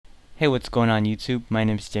Hey, what's going on YouTube? My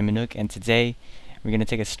name is Jaminook, and today we're going to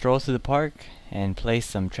take a stroll through the park and play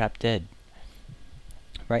some Trap Dead.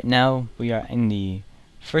 Right now we are in the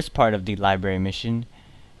first part of the library mission,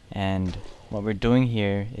 and what we're doing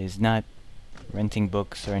here is not renting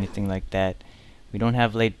books or anything like that. We don't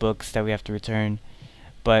have late books that we have to return,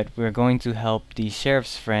 but we're going to help the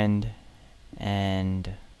sheriff's friend,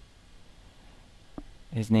 and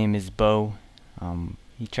his name is Bo.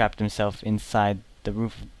 He trapped himself inside the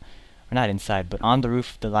roof, or not inside, but on the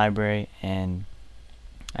roof of the library, and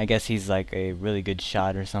I guess he's like a really good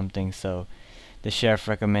shot or something, so the sheriff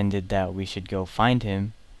recommended that we should go find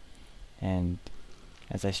him. And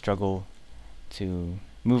as I struggle to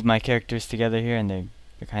move my characters together here, and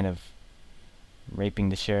they're kind of raping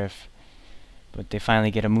the sheriff, but they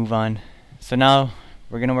finally get a move on. So now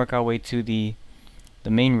we're gonna work our way to the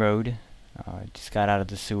main road. Just got out of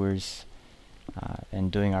the sewers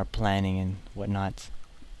and doing our planning and whatnot,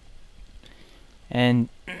 and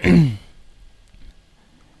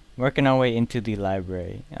working our way into the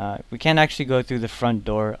library. We can't actually go through the front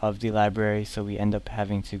door of the library, so we end up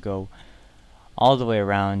having to go all the way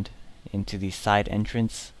around into the side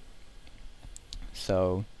entrance.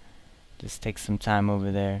 So just take some time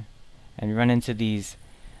over there, and we run into these.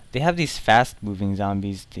 They have these fast-moving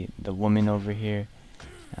zombies. The woman over here,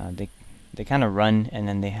 they kind of run, and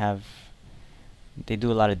then they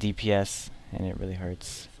do a lot of DPS, and it really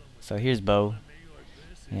hurts. So here's Bo,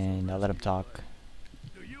 and I'll let him talk.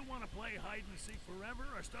 Do you want to play hide and seek forever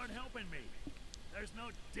or start helping me? There's no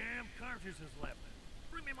damn cartridges left.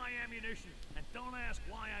 Bring me my ammunition, and don't ask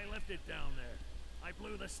why I left it down there. I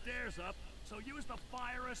blew the stairs up, so use the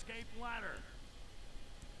fire escape ladder.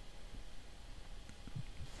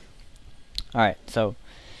 Alright, so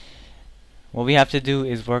what we have to do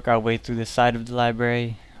is work our way through the side of the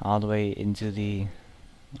library all the way into the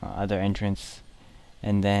other entrance,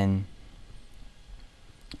 and then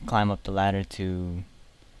climb up the ladder to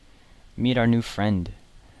meet our new friend.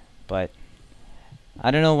 But I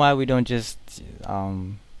don't know why we don't just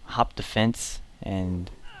hop the fence and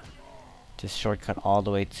just shortcut all the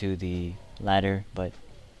way to the ladder, but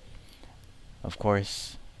of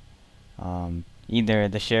course either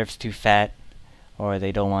the sheriff's too fat or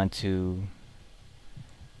they don't want to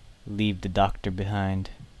leave the doctor behind.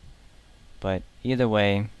 But either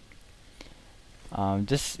way,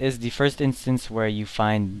 this is the first instance where you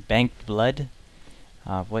find banked blood.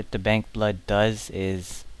 What the banked blood does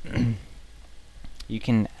is you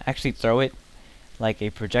can actually throw it like a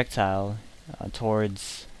projectile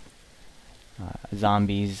towards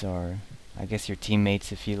zombies, or I guess your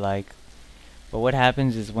teammates if you like. But what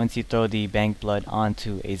happens is once you throw the banked blood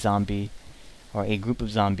onto a zombie or a group of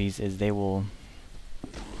zombies, is they will,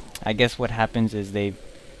 I guess what happens is they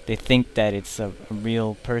think that it's a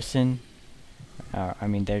real person. I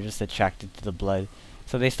mean, they're just attracted to the blood,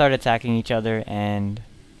 so they start attacking each other, and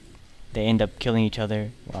they end up killing each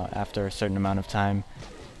other after a certain amount of time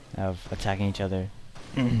of attacking each other.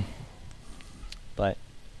 But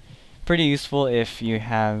pretty useful if you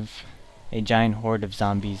have a giant horde of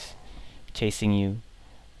zombies chasing you,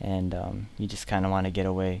 and you just kind of want to get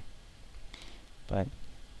away. But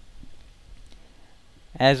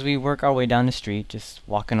as we work our way down the street, just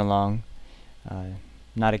walking along,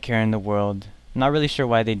 not a care in the world. I'm not really sure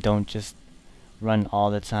why they don't just run all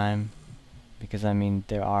the time, because I mean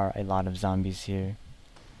there are a lot of zombies here.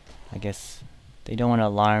 I guess they don't want to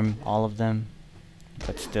alarm all of them,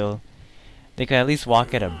 but still they could at least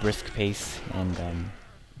walk at a brisk pace, and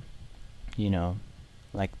you know,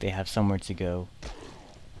 like they have somewhere to go.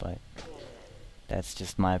 But that's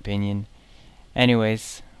just my opinion.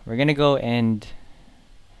 Anyways, we're gonna go and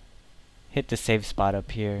hit the save spot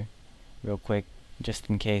up here real quick, just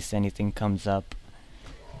in case anything comes up,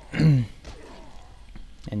 and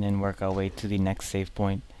then work our way to the next save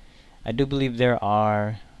point. I do believe there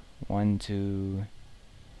are 1, 2,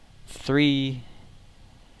 3,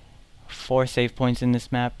 4 save points in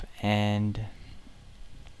this map, and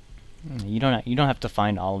you don't have to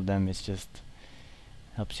find all of them. It's just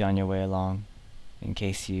helps you on your way along in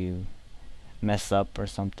case you mess up or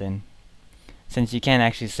something, since you can't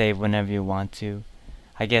actually save whenever you want to.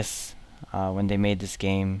 I guess when they made this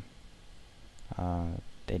game,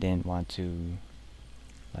 they didn't want to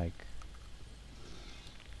like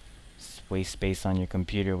waste space on your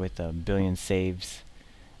computer with a billion saves,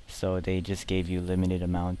 so they just gave you limited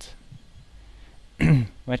amount,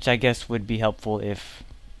 which I guess would be helpful if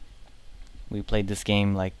we played this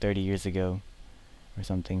game like 30 years ago or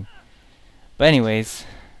something. But anyways,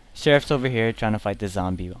 sheriff's over here trying to fight the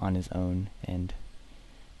zombie on his own, and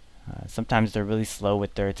sometimes they're really slow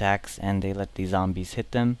with their attacks and they let the zombies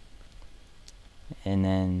hit them. and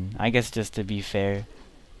then I guess just to be fair,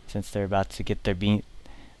 since they're about to get their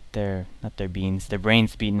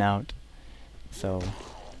brains beaten out, so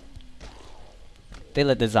they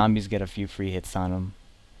let the zombies get a few free hits on them.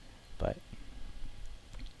 But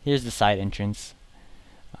here's the side entrance.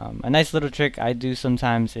 A nice little trick I do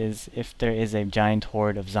sometimes is if there is a giant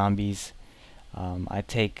horde of zombies, I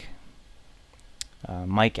take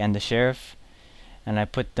Mike and the sheriff and I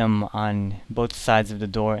put them on both sides of the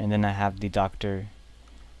door, and then I have the doctor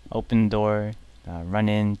open the door, run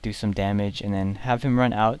in, do some damage, and then have him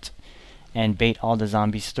run out and bait all the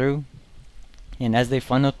zombies through. And as they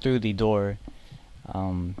funnel through the door,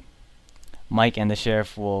 Mike and the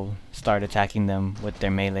sheriff will start attacking them with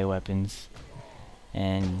their melee weapons.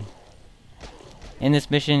 And in this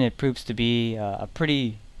mission, it proves to be a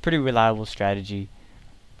pretty reliable strategy.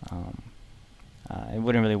 It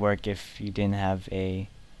wouldn't really work if you didn't have a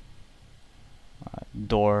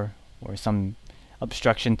door or some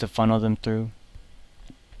obstruction to funnel them through,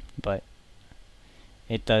 but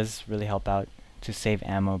it does really help out to save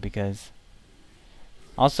ammo, because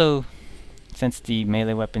also, since the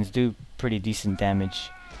melee weapons do pretty decent damage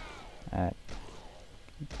at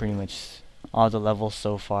pretty much all the levels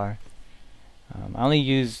so far, I only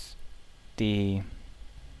use the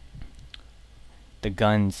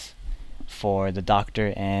guns for the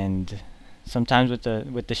doctor and sometimes with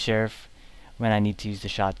the sheriff when I need to use the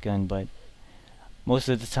shotgun, but most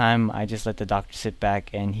of the time I just let the doctor sit back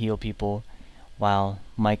and heal people while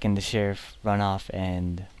Mike and the sheriff run off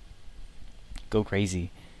and go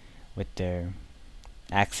crazy with their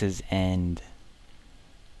axes and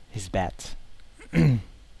his bats.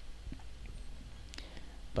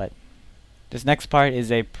 But this next part is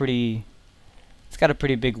it's got a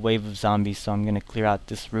pretty big wave of zombies, so I'm gonna clear out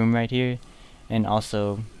this room right here and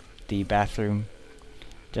also the bathroom,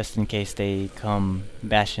 just in case they come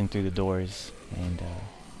bashing through the doors and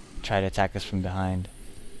try to attack us from behind.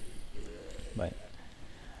 But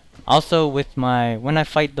also when I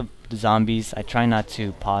fight the zombies, I try not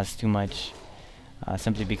to pause too much,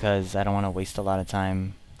 simply because I don't want to waste a lot of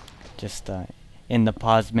time just in the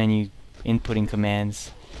pause menu inputting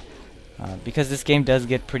commands, because this game does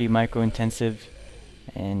get pretty micro intensive,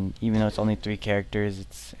 and even though it's only 3 characters,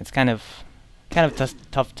 it's kind of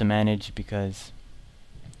tough to manage because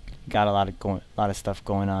you got a lot of stuff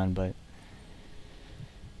going on. But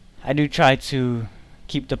I do try to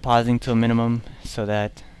keep the pausing to a minimum so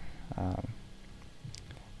that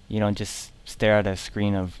you don't just stare at a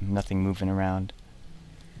screen of nothing moving around,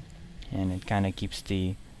 and it kind of keeps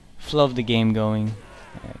the flow of the game going,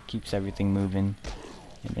 keeps everything moving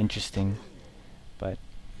and interesting. But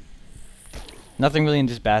nothing really in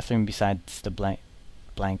this bathroom besides the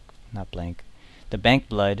the bank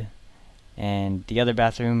blood, and the other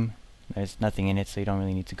bathroom, there's nothing in it, so you don't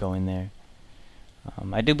really need to go in there.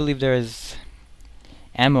 I do believe there is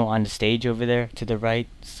ammo on the stage over there to the right,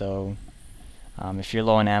 so if you're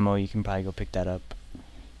low on ammo, you can probably go pick that up.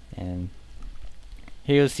 And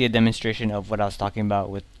here you'll see a demonstration of what I was talking about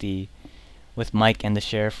with Mike and the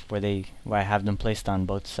sheriff, where I have them placed on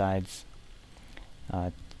both sides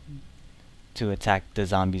to attack the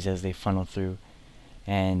zombies as they funnel through.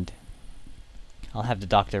 And I'll have the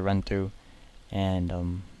doctor run through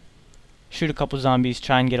and shoot a couple zombies,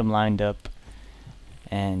 try and get them lined up,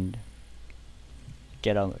 and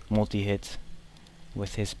get a multi-hit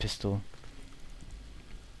with his pistol.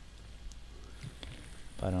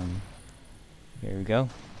 But here we go.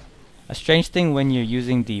 A strange thing when you're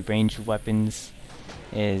using the ranged weapons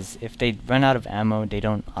is if they run out of ammo, they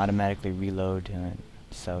don't automatically reload,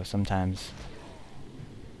 so sometimes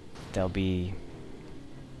they'll be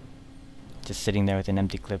just sitting there with an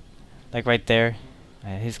empty clip. Like right there,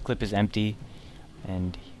 his clip is empty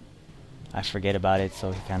and I forget about it,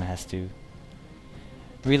 so he kinda has to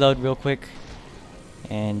reload real quick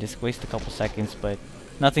and just waste a couple seconds, but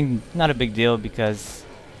not a big deal because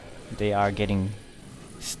they are getting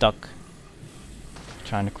stuck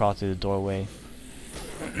trying to crawl through the doorway.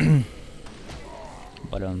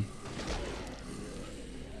 But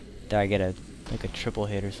there I get a triple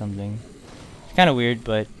hit or something. It's kinda weird,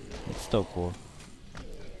 but it's still cool.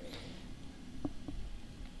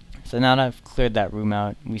 So now that I've cleared that room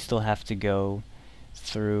out, we still have to go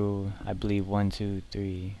through, I believe,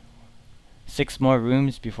 6 more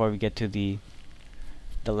rooms before we get to the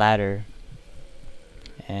ladder.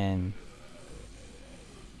 And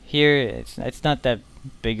here it's not that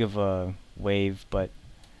big of a wave, but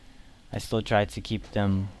I still try to keep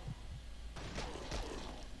them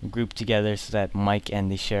grouped together so that Mike and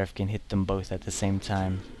the sheriff can hit them both at the same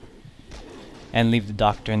time, and leave the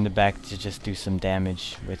doctor in the back to just do some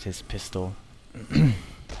damage with his pistol.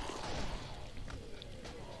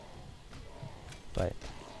 but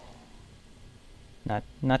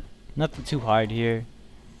nothing too hard here.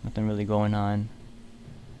 Nothing really going on.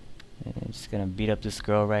 And I'm just gonna beat up this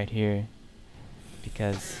girl right here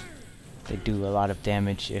because they do a lot of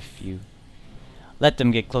damage if you let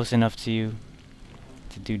them get close enough to you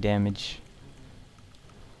to do damage.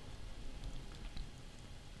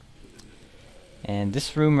 And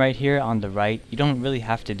this room right here on the right, you don't really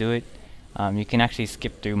have to do it. You can actually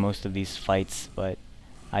skip through most of these fights, but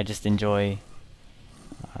I just enjoy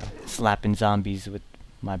slapping zombies with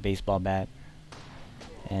my baseball bat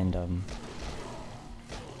and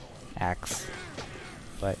axe.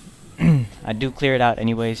 But I do clear it out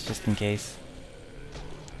anyways, just in case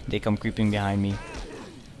they come creeping behind me.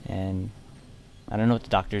 And I don't know what the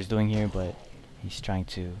doctor is doing here, but he's trying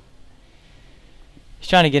to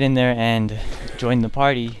get in there and join the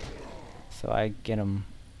party. So I get him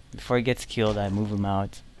before he gets killed. I move him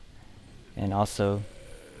out, and also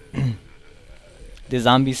the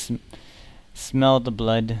zombies smell the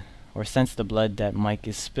blood or sense the blood that Mike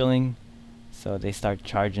is spilling, so they start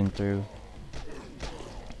charging through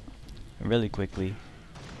really quickly.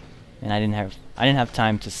 And I didn't have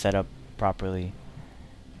time to set up properly,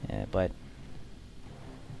 but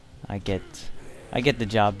I get the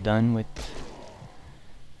job done with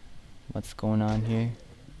what's going on here.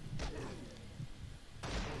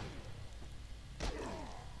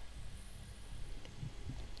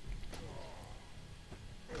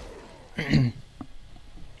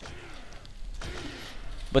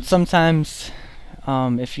 But sometimes,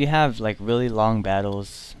 if you have like really long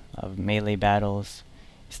battles, of melee battles,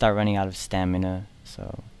 you start running out of stamina.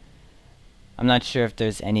 So I'm not sure if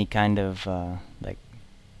there's any kind of like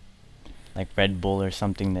Red Bull or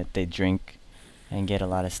something that they drink and get a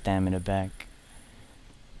lot of stamina back.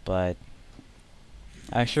 But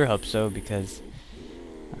I sure hope so, because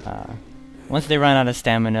once they run out of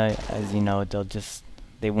stamina, as you know,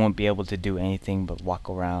 they won't be able to do anything but walk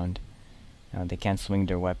around. They can't swing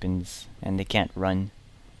their weapons and they can't run,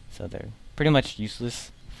 so they're pretty much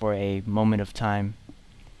useless for a moment of time.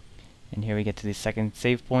 And here we get to the second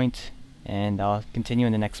save point, and I'll continue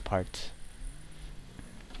in the next part.